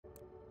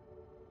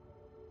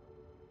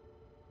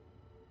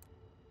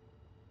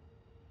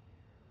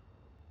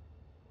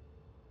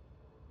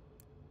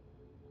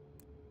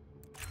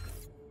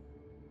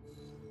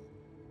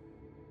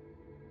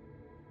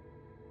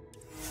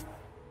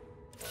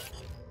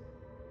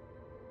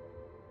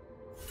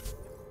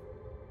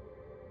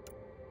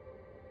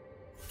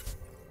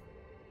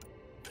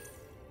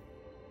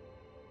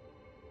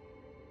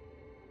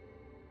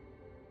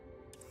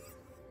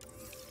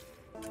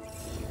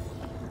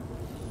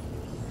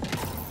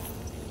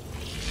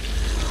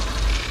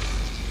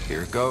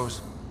Here it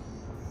goes.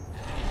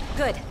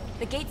 Good.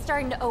 The gate's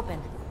starting to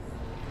open.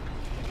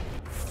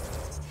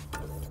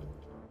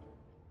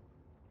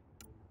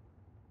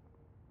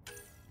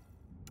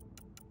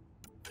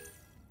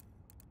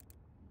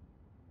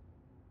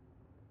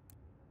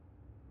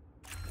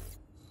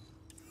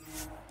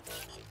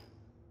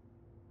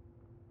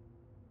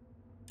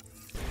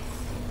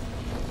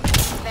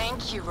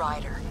 Thank you,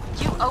 Ryder.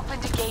 You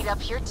opened a gate up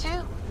here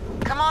too?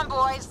 Come on,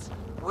 boys.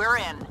 We're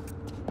in.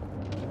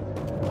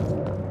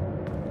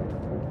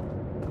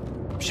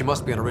 She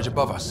must be on a ridge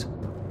above us.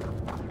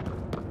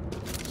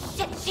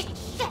 Shit!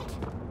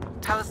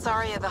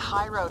 Talisaria, the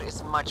high road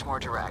is much more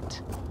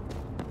direct.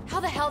 How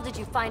the hell did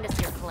you find us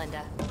here,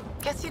 Kalinda?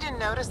 Guess you didn't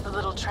notice the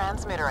little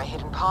transmitter I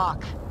hid in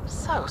Pock.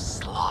 So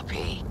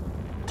sloppy.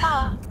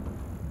 Ta!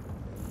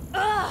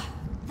 Ugh!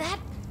 That...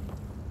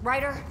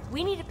 Ryder,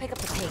 we need to pick up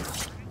the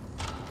pace.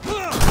 We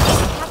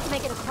have to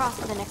make it across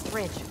to the next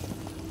ridge.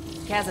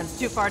 Chasm's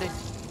too far to...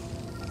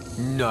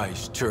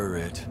 Nice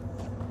turret.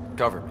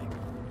 Cover me.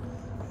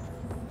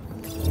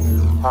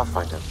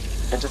 Pathfinder,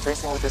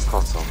 interfacing with this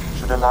console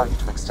should allow you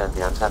to extend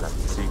the antenna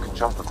so you can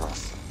jump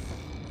across.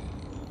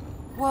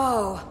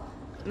 Whoa.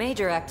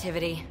 Major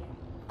activity.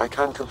 I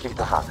can complete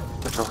the hack,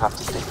 but you'll have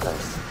to stay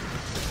close.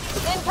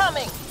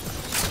 Incoming!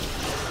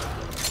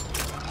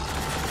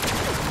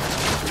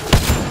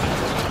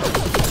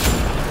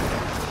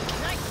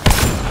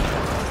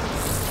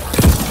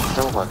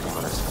 Still working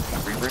on it,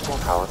 rerouting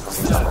power from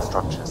these other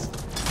structures.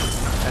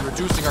 And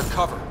reducing our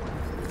cover.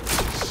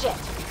 Shit.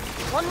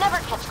 We'll never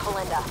catch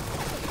Kalinda.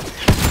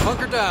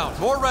 Hunker down.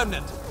 More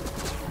remnant.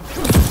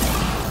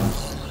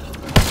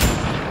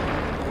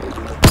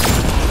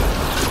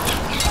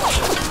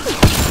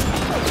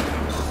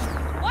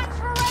 Watch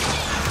for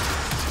remnant!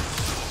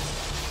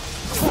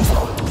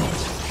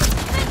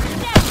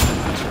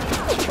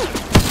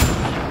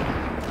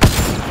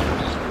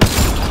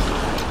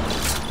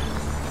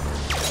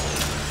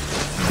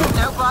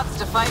 No bots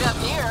to fight up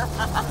here.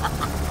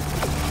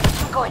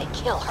 I'm going to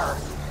kill her.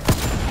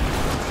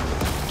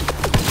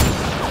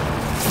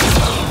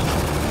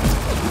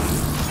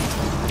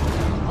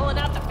 Pulling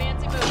out the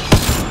fancy move.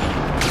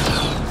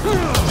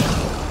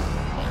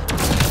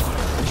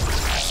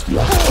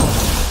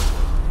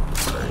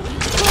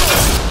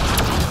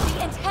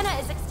 The antenna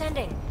is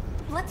extending.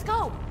 Let's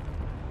go.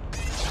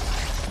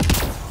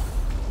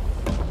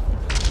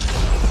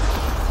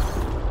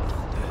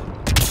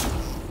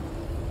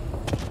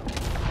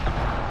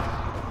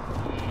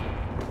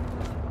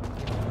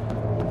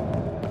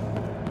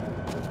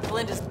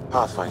 Linda's...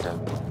 Pathfinder,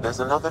 there's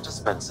another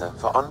dispenser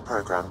for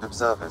unprogrammed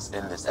observers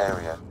in this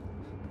area.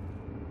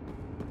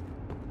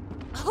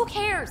 Who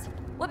cares?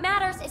 What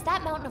matters is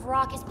that mountain of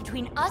rock is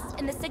between us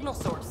and the signal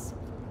source.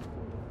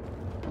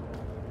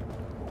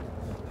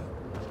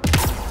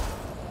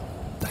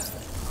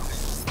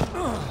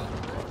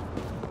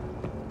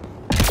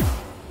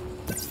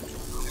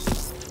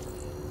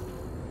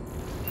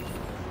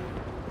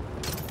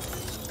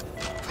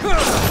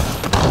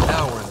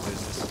 Now we're in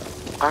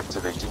business.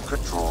 Activating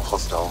could draw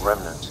hostile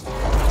remnant.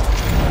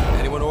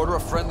 Anyone order a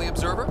friendly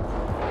observer?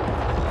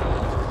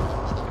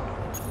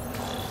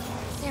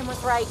 Sam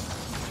was right.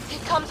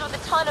 It comes with a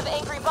ton of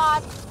angry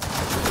bots.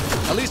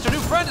 At least our new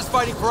friend is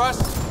fighting for us.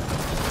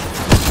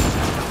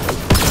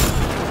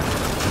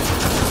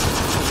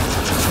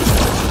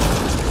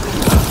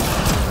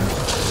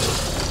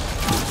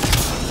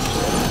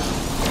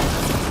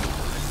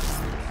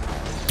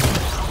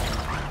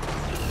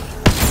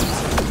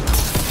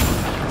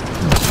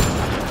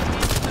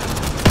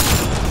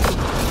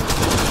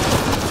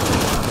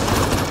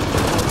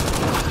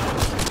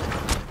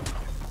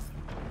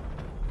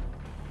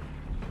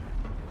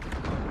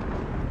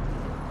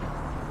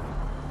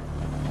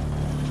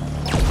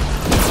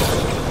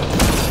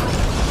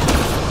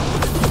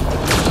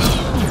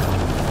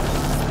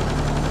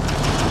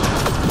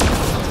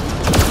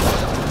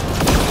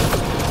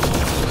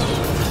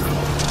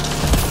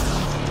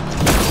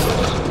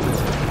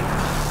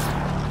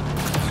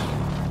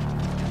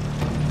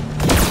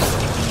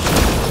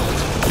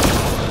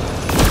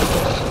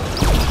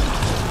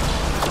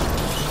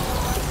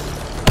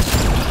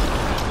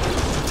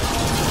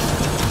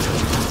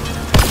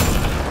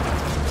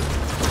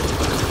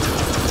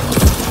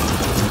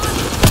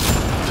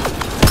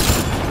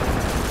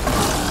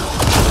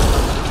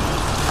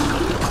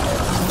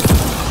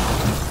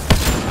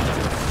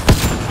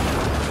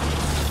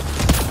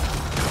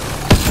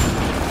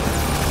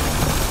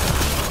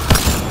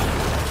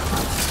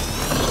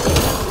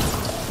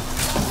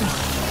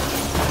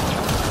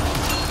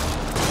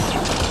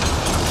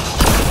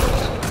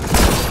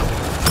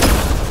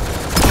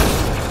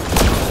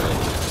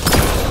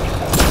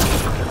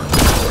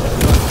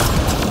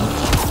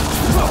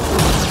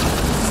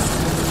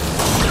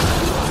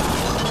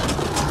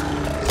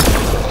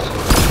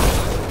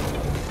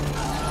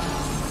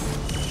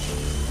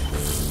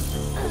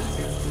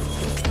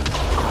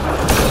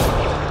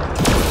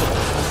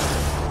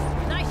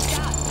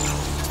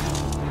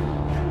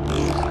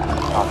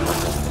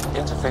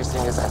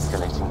 Interfacing is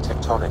escalating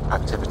tectonic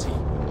activity.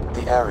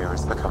 The area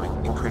is becoming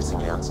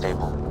increasingly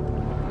unstable.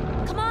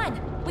 Come on!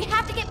 We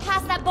have to get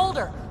past that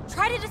boulder!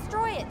 Try to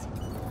destroy it!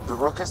 The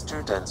rock is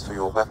too dense for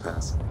your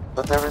weapons,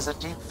 but there is a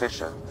deep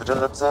fissure that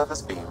an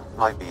observer's beam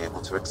might be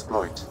able to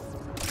exploit.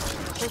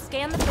 We'll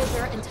scan the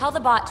fissure and tell the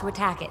bot to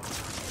attack it.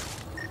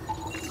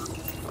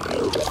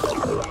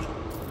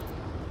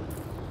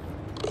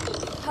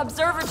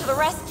 Observer to the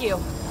rescue!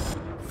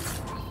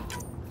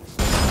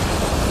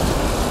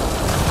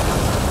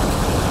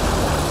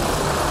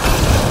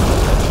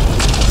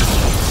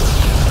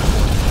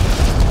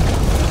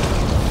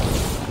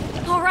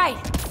 All right,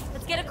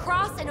 let's get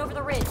across and over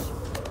the ridge.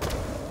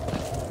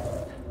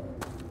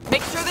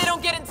 Make sure they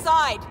don't get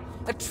inside.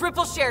 A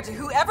triple share to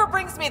whoever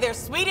brings me their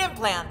sweet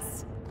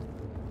implants.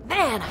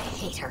 Man, I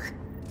hate her.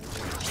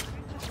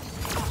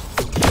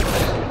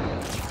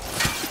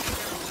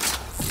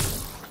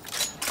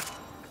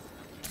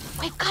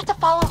 We've got to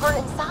follow her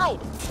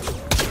inside.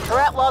 Her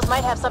outlaws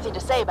might have something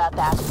to say about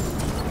that.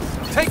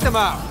 Take them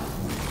out!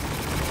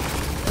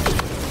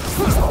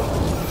 Let's go!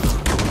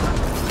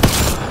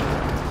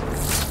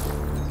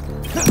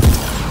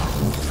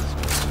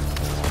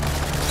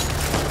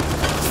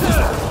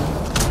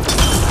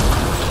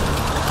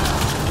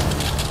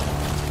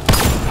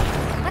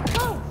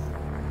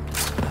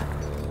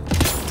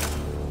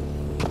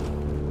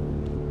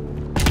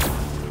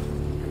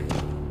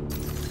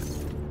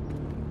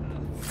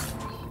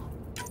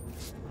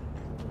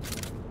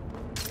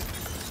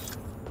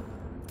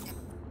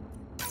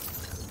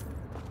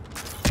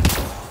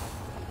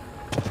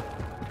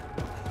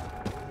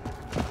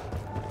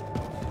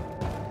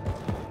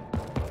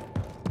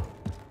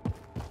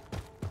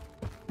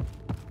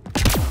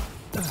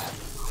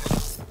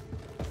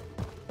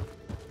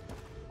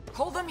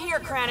 Hold them here,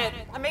 Cranit.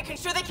 I'm making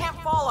sure they can't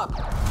follow.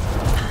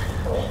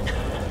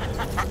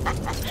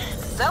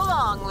 So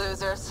long,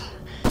 losers.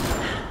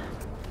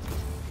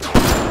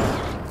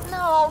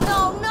 No,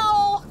 no,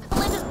 no!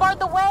 Linda's barred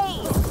the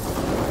way!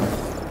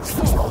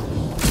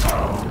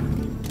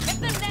 Get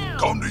them down!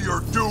 Come to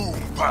your doom,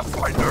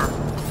 Pathfinder!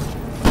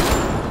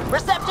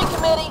 Reception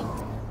committee!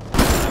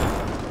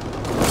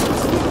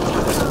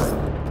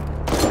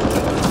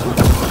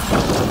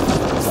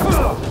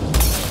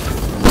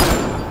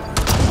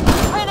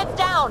 Bring it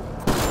down!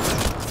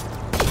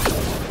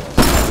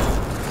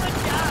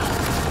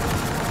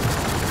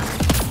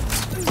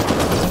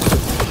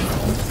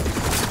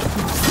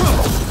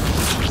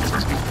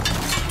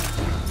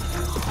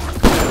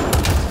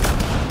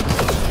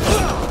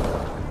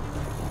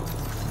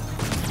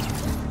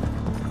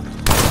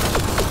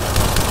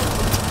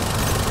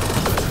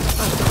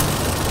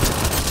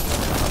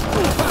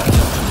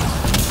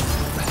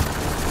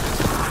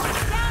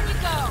 Down you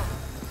go!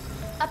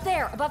 Up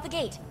there, above the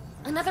gate.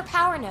 Another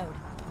power node.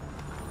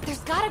 There's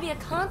gotta be a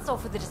console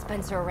for the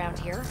dispenser around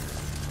here.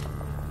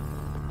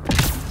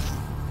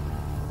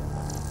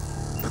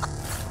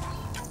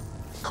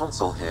 The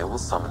console here will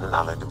summon an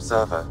allied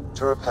observer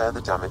to repair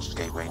the damaged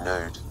gateway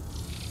node.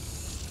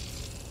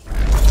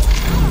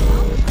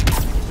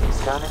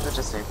 Scanning the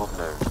disabled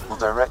node will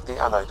direct the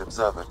allied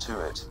observer to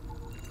it.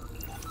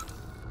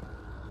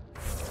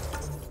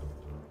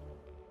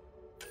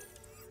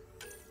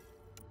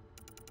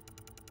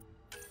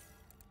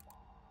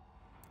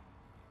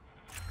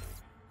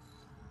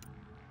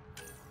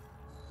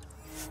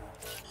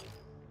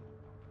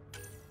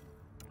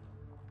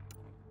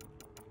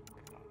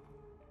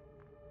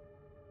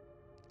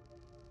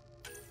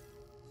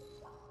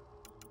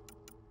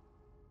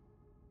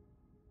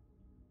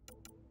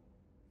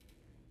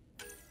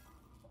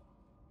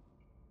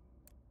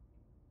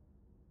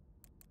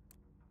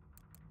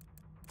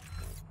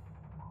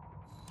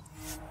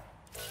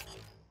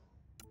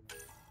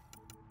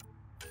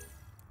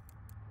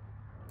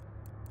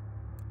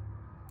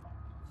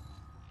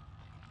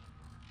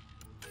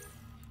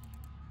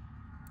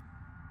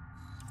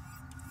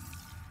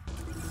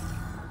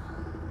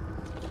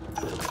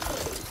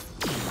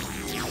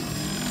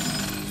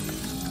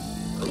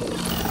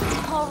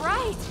 All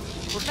right,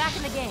 we're back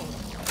in the game.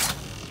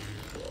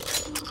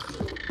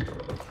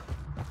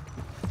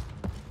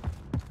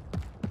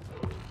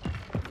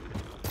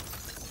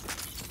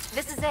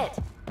 This is it.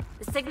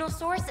 The signal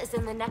source is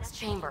in the next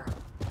chamber.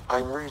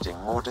 I'm reading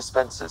more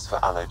dispensers for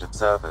allied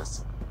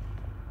observers.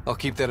 I'll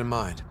keep that in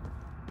mind.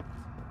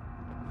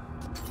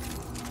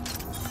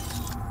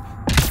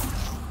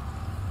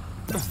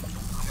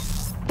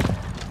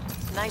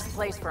 Nice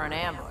place for an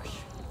ambush.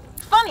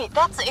 Funny,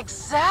 that's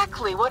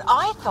exactly what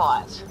I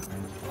thought.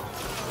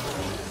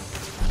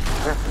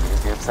 Hopefully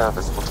the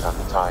observers will turn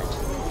the tide.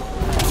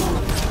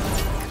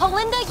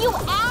 Belinda, you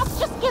ass!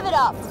 Just give it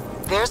up!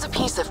 There's a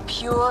piece of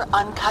pure,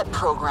 uncut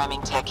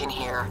programming tech in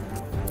here.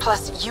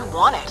 Plus, you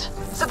want it,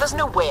 so there's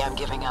no way I'm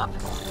giving up.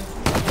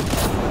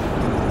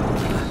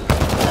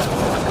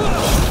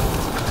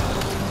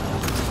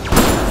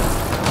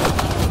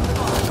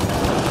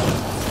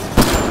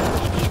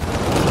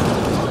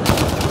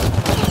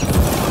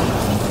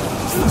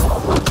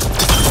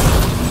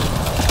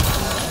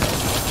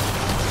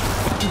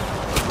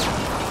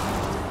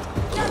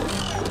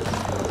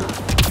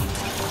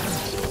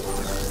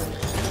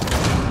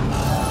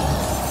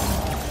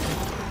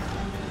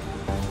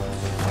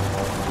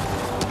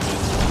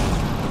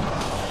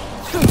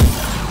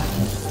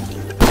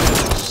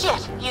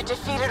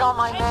 concentrate on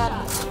my men.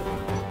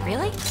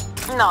 Really?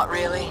 Not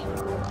really.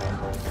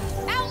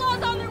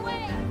 Outlaws on their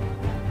way!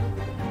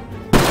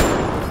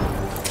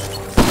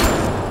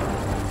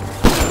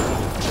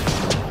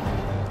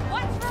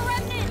 Watch for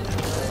remnants!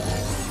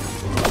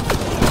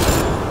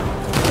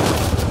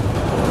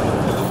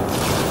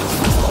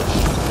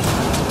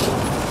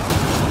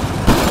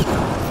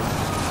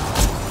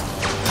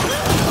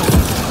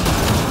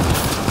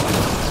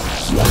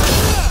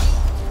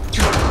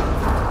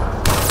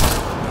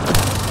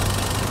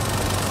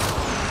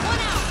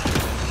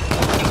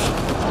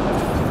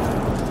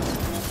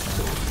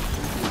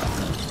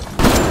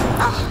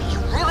 You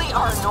really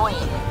are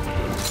annoying.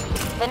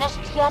 Finished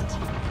yet?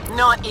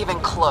 Not even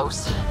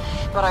close.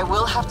 But I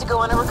will have to go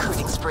on a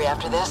recruiting spree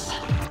after this.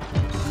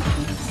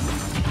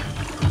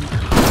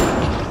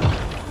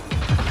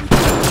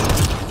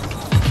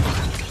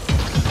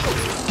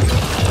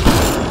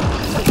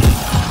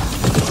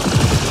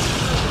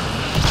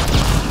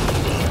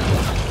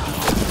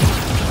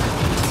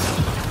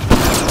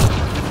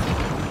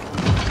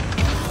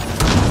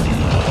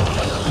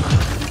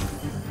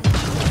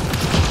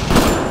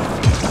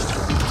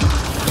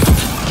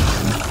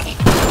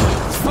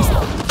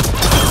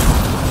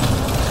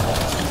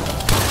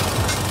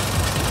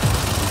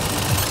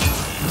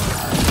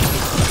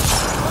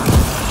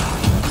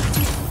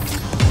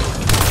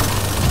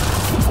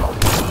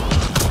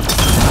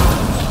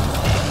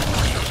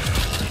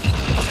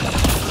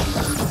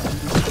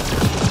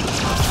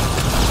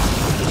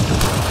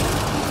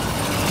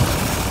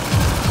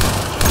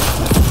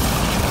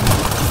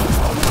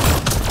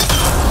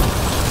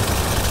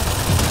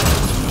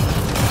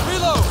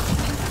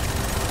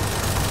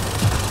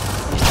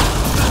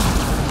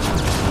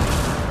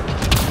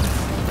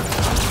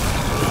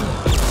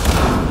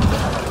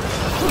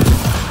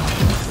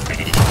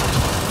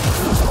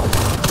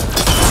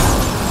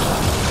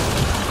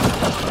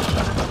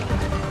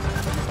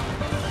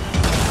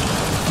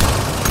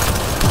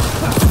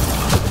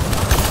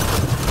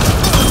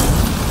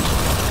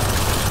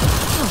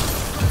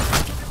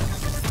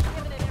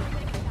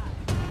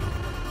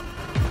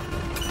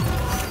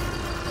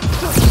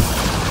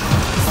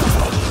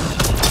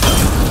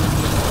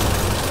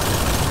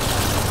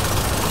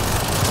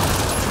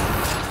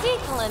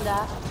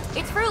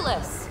 It's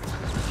fruitless.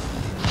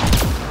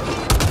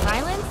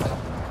 Silence?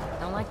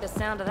 Don't like the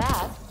sound of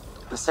that.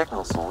 The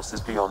signal source is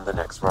beyond the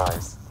next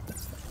rise.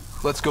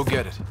 Let's go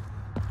get it.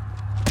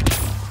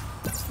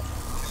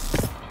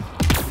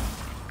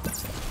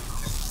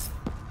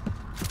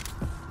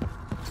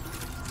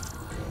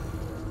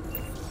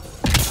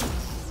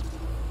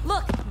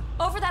 Look!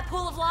 Over that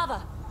pool of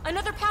lava!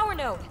 Another power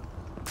node!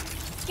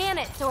 Scan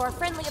it so our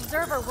friendly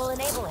observer will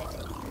enable it.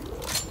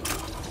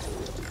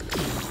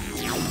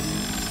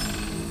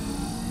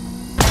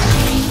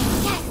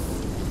 Yes!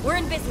 We're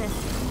in business.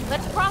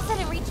 Let's cross it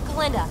and reach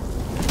Kalinda.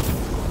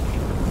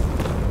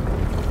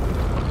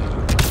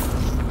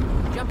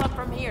 Jump up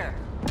from here.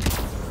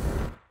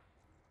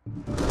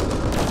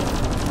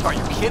 Are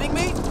you kidding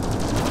me?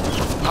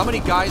 How many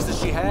guys does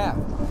she have?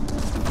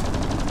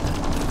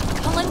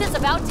 Kalinda's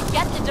about to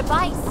get the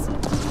device.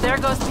 There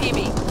goes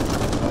Peebee.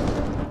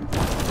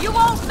 You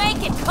won't make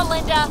it,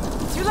 Kalinda!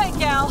 Too late,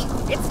 gal.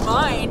 It's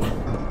mine.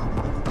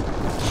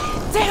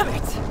 Damn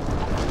it!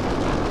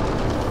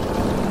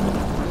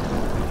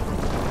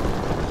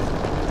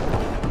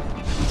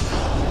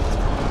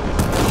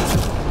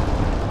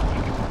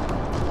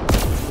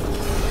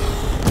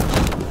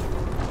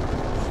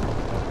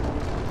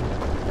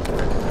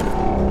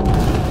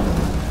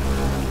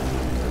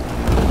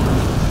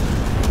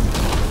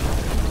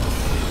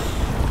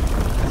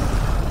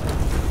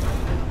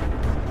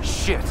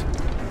 Shit.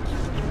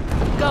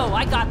 Go,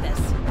 I got this.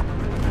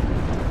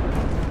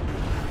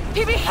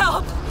 Peebee,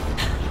 help!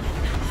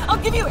 I'll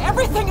give you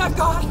everything I've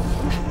got.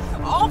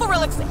 All the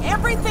relics,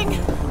 everything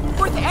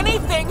worth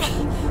anything.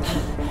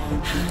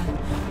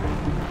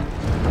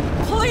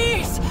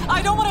 Please,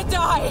 I don't want to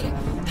die.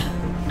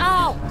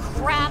 Oh,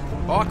 crap.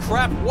 Oh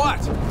crap, what?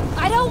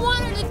 I don't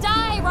want her to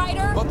die,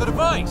 Ryder. But the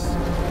device?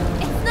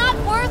 It's not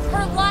worth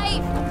her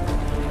life.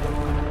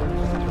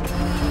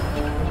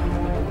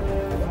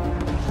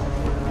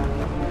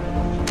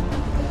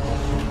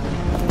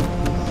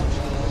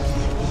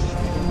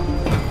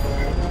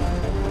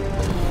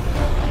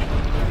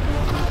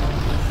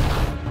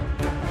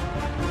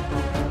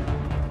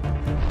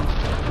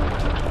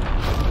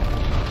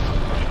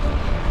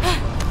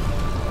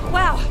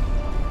 Wow,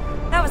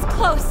 that was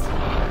close.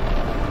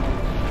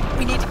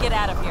 We need to get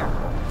out of here.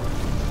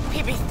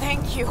 Peebee,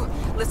 thank you.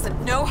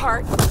 Listen, no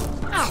heart.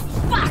 Oh,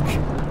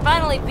 fuck!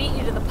 Finally beat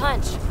you to the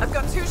punch. I've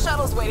got 2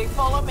 shuttles waiting.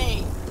 Follow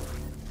me.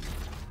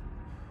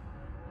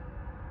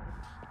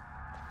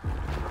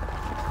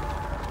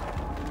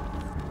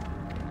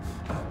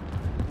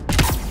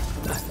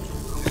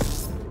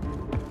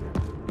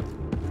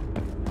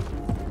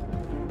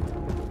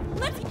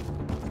 Let's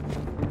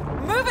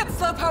move it,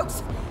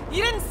 slowpokes.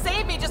 You didn't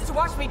save me just to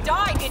watch me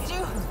die, did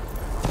you?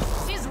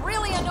 She's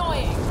really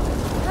annoying.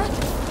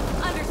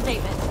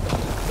 Understatement.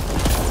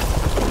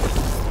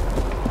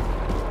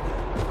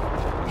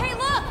 Hey,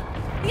 look!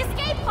 The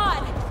escape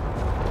pod!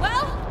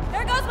 Well,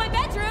 there goes my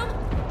bedroom!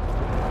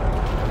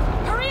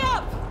 Hurry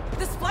up!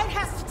 This flight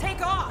has to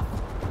take off!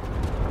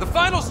 The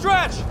final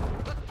stretch!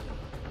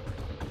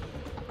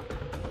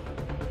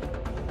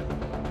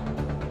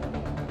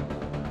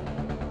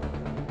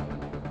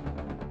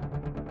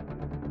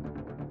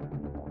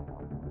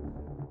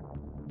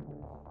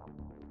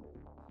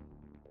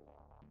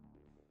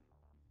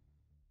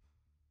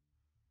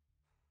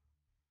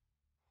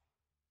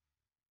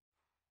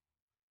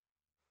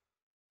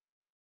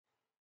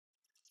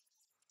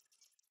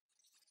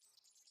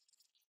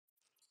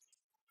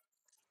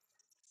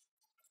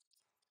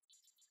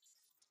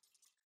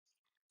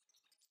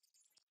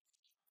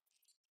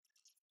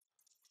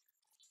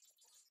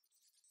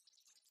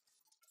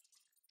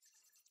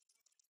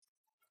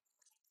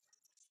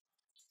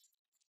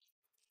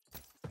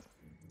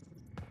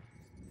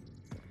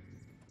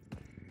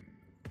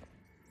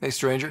 Hey,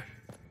 stranger.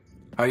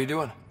 How you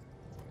doing?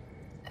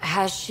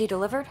 Has she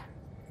delivered?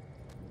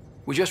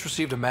 We just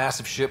received a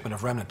massive shipment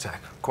of remnant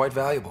tech. Quite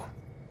valuable.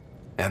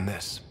 And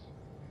this.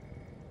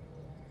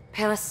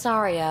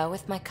 Pelisaria,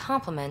 with my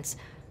compliments.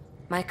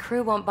 My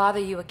crew won't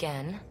bother you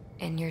again.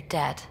 In your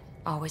debt,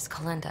 always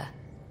Kalinda.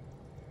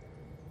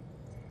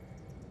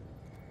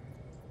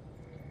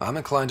 I'm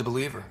inclined to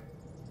believe her.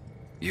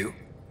 You?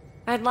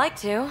 I'd like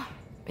to.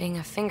 Being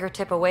a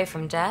fingertip away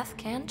from death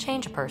can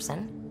change a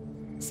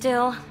person.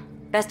 Still,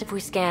 best if we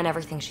scan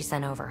everything she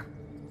sent over.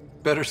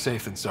 Better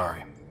safe than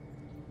sorry.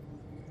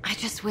 I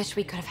just wish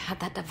we could have had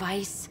that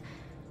device.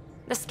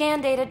 The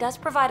scan data does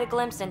provide a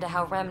glimpse into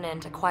how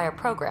Remnant acquire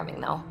programming,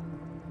 though.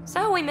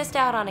 So we missed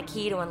out on a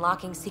key to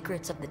unlocking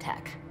secrets of the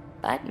tech.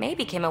 But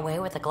maybe came away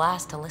with a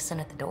glass to listen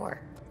at the door.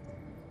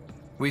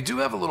 We do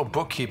have a little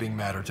bookkeeping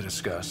matter to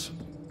discuss.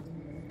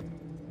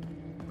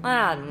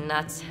 Ah,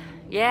 nuts.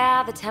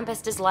 Yeah, the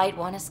Tempest is light,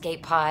 one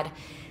escape pod.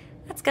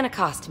 That's gonna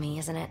cost me,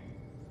 isn't it?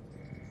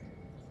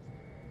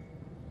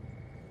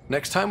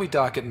 Next time we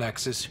dock at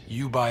Nexus,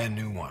 you buy a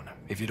new one.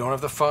 If you don't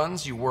have the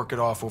funds, you work it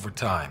off over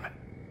time.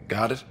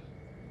 Got it?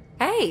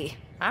 Hey,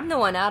 I'm the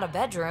one out of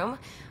bedroom.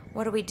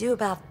 What do we do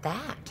about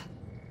that?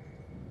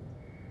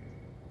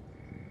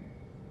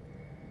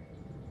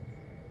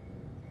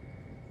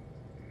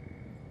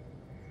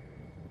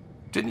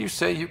 Didn't you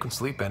say you can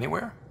sleep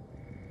anywhere?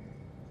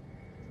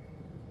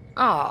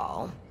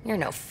 Oh, you're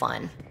no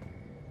fun.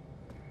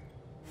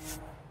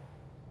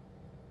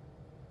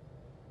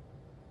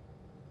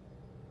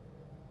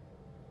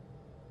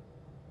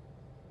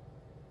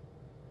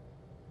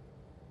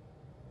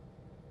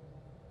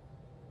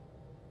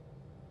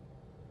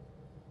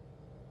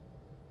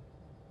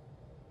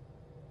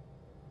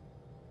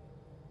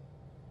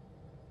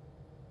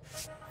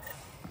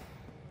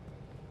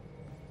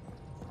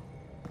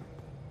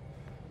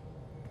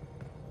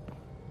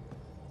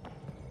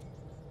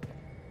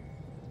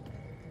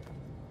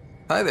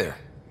 Hi there.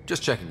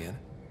 Just checking in.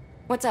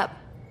 What's up?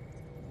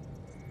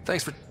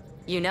 Thanks for...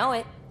 You know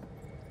it.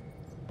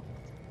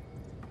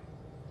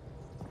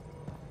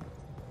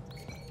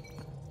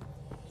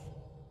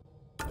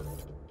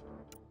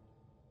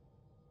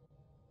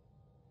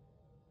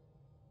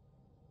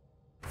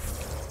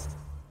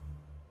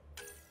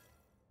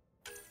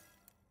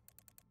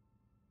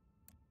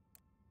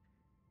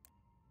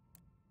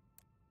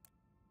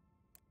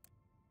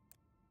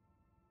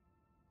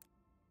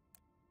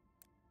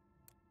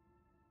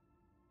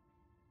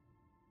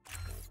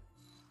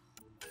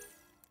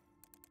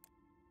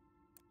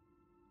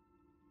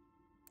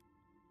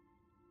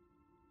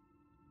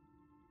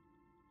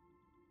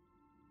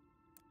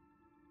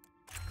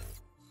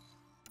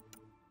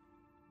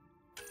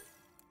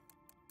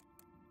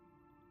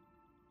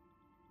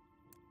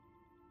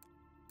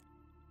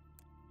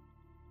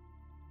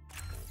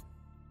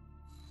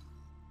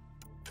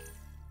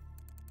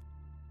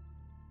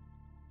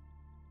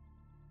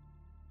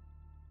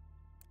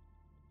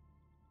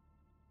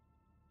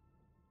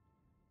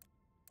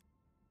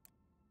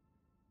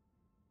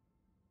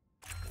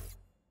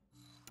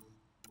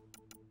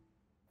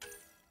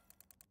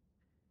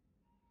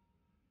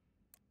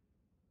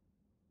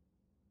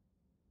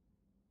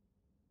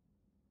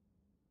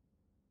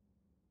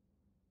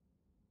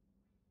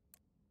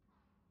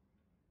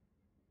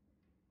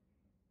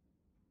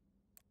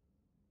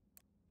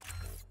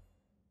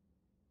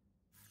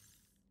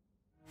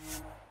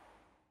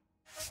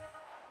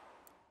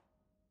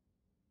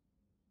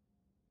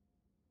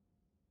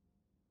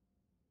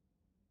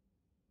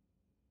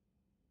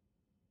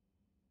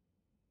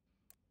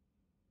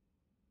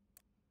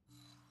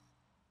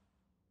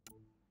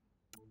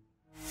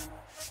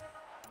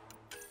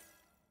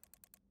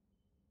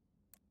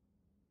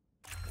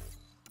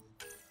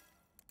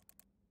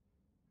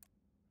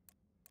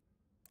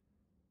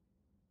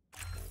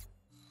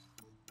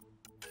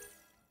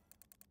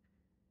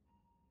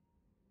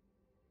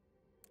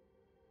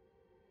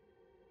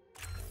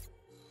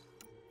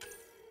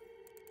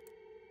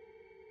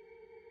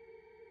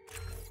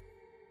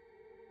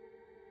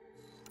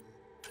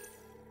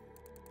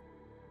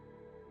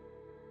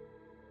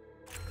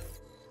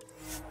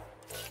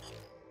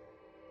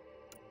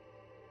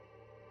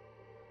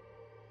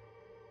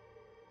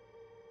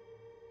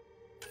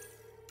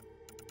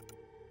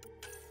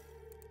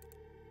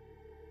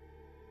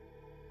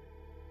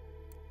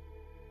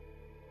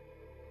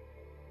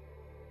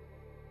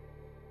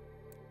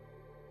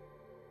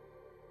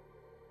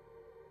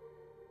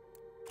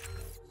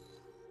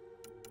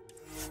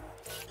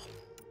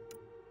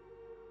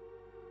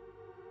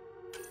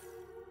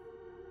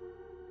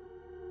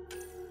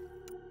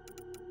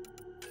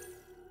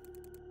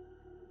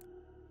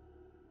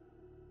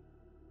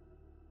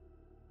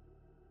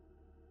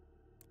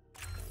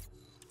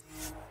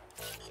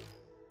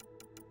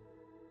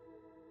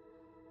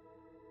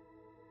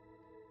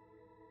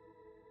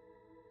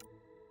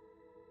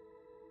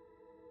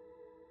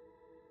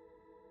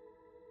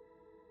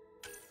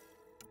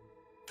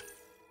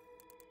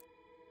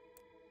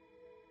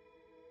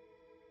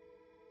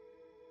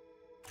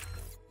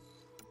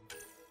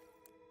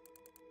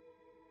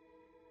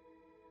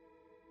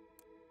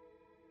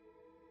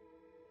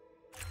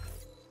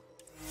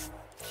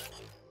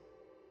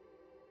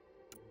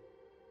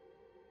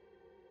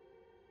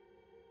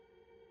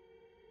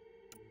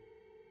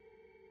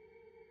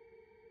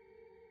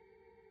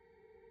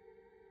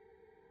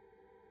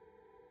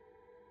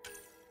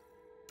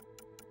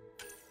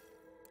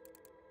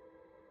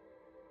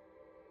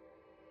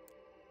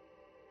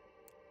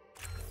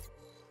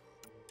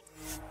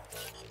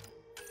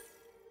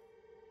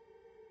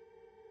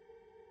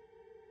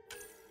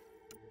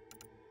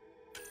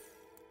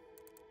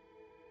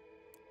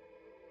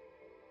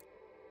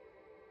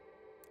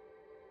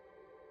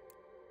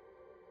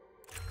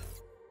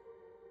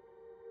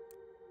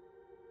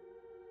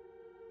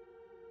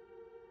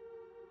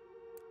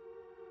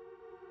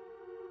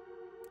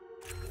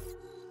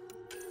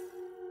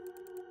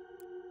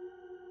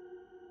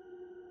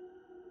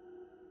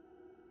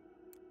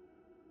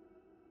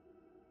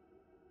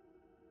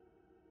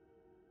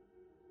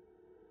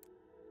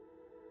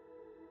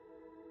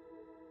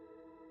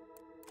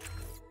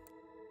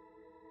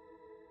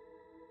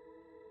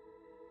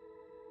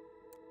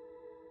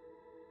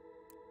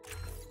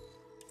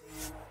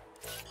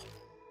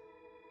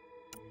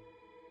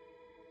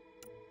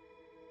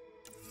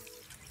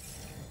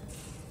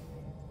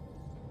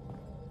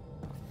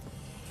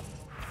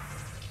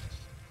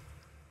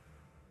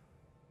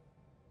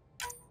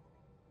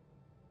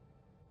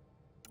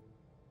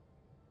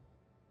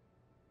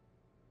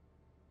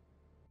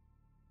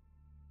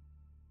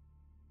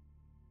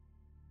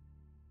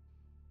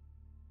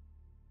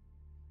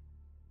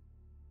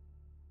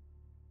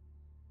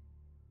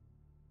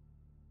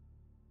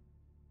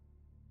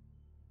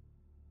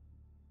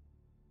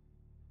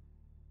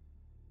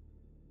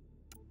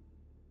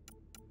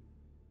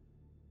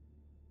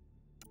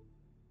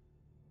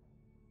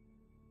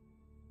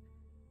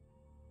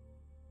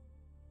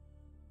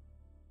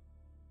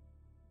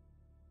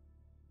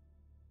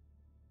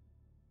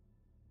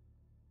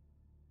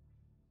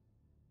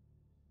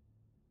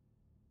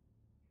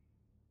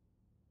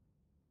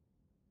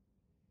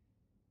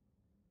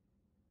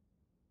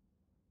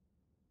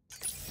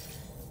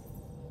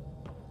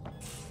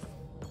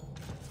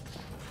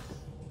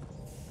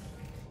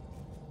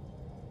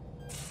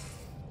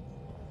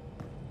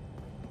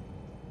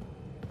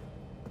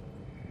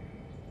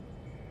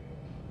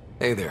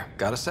 Hey there,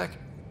 got a sec?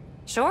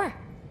 Sure.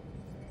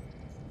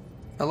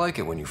 I like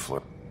it when you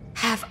flirt.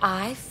 Have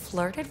I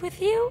flirted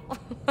with you?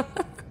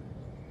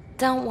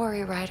 Don't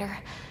worry, Ryder.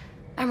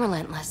 I'm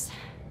relentless.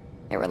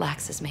 It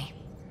relaxes me.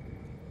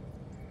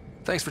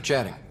 Thanks for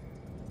chatting.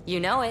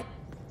 You know it.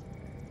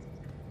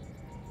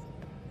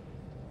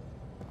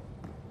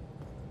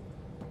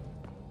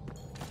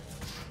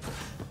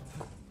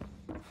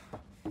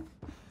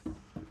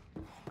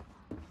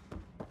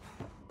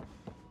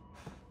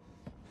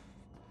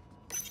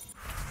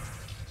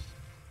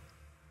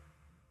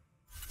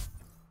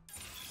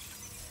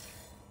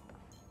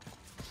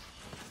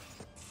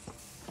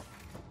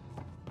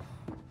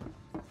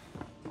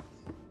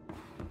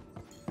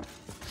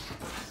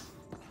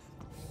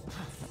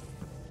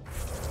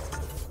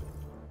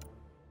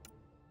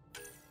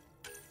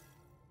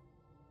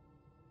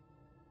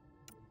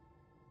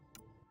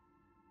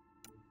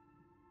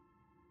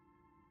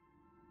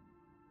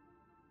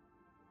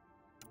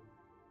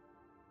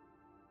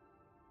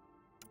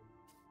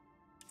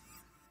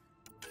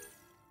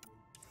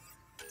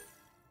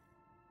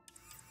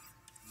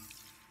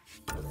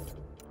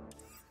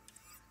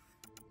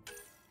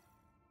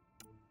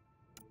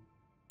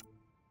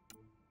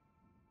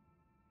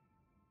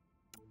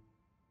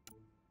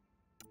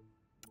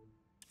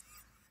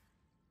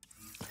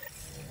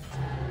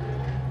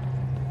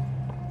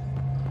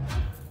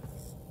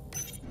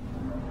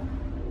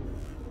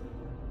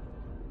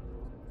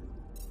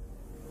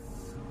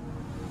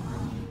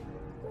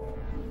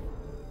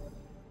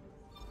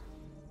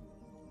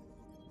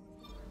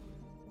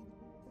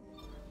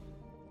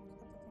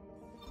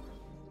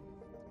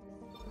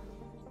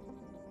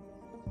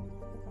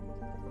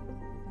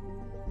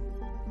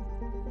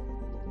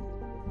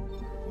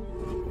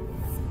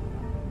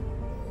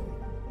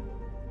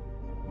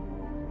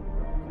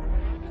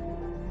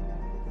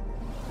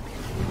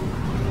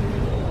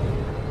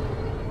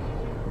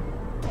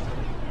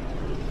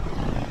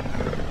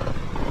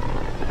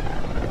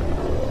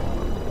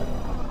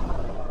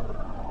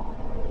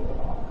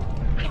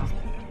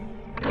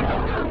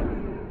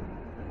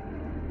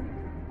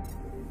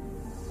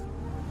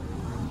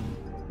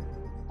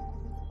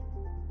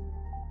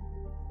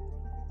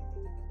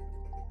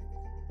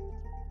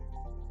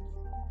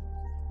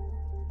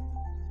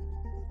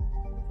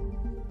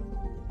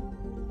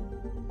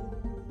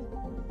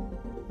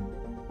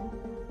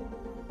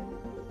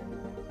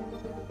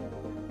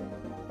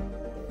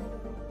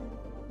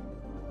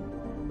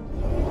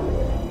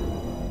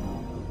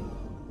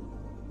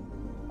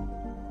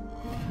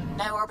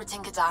 Now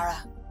orbiting Kadara.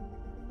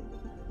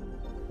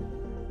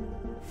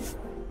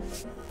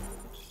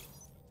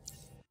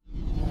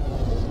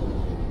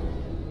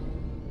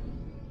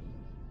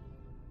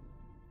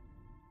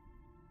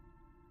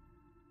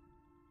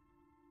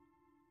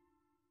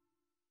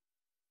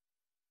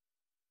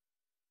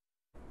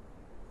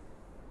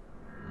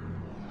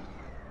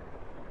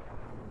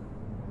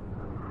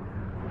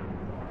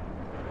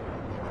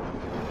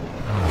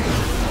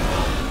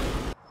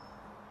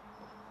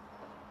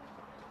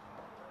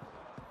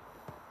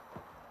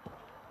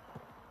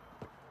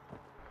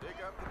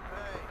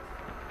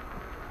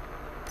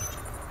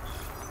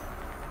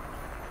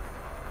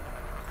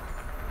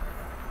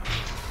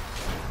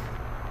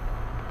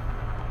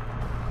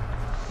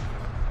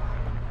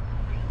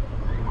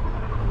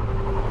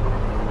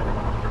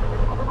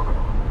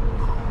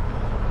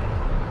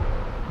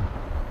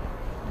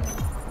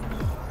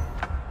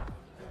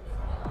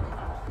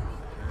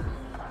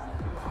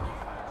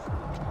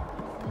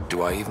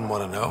 Do I even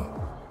want to know?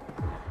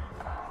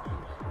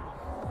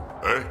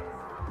 Hey?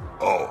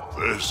 Oh,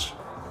 this?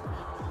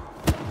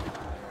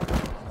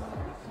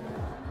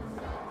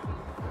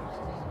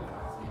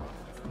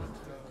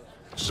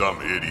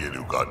 Some idiot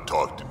who got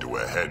talked into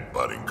a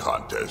headbutting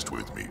contest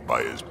with me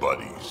by his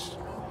buddies.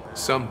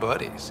 Some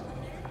buddies.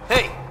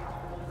 Hey!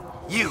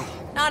 You!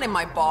 Not in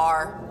my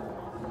bar.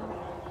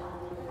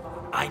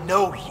 I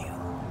know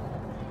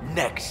you.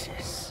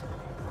 Nexus.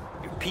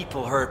 Your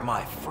people hurt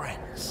my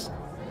friends.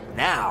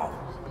 Now,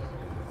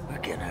 we're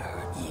gonna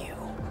hurt you.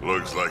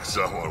 Looks like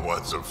someone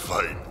wants a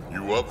fight.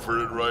 You up for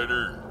it,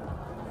 Ryder?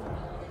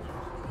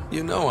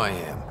 You know I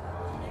am.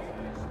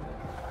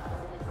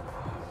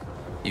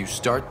 You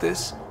start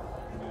this,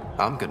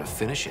 I'm gonna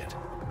finish it.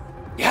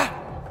 Yeah?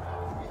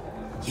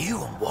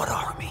 You and what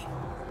army?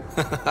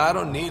 I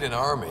don't need an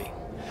army.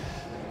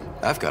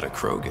 I've got a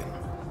Krogan.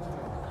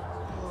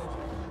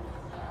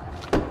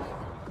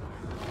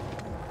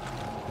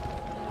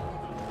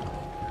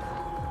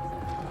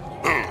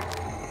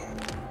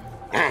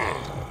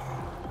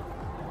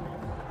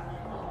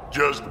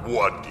 Just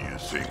what do you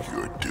think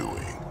you're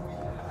doing?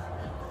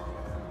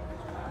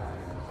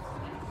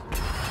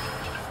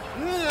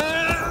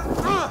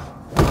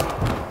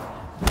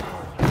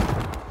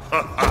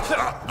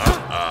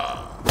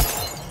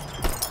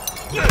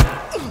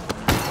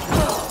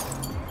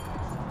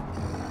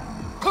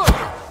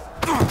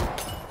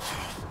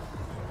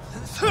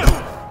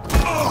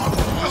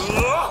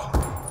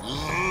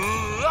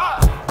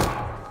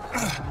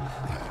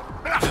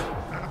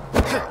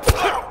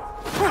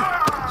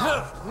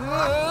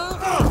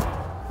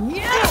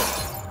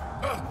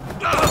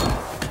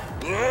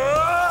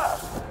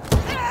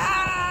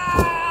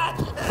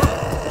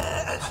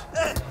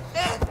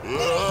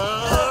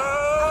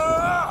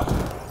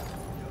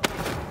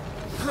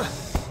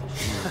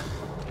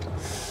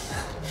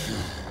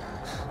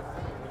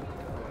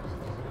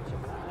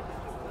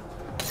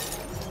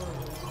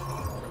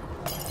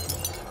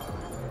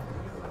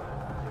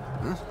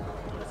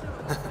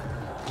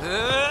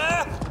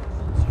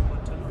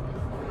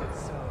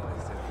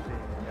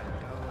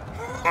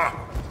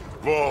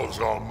 Balls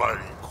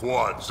almighty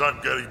quads,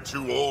 I'm getting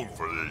too old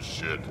for this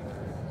shit.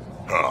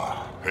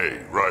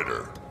 Hey,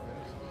 Ryder.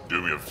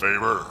 Do me a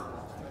favor.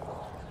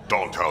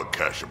 Don't tell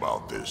Cash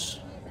about this.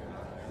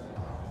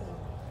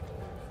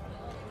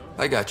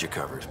 I got you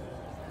covered.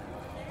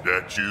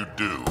 That you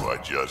do, I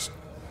just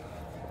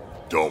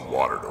don't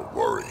want her to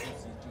worry.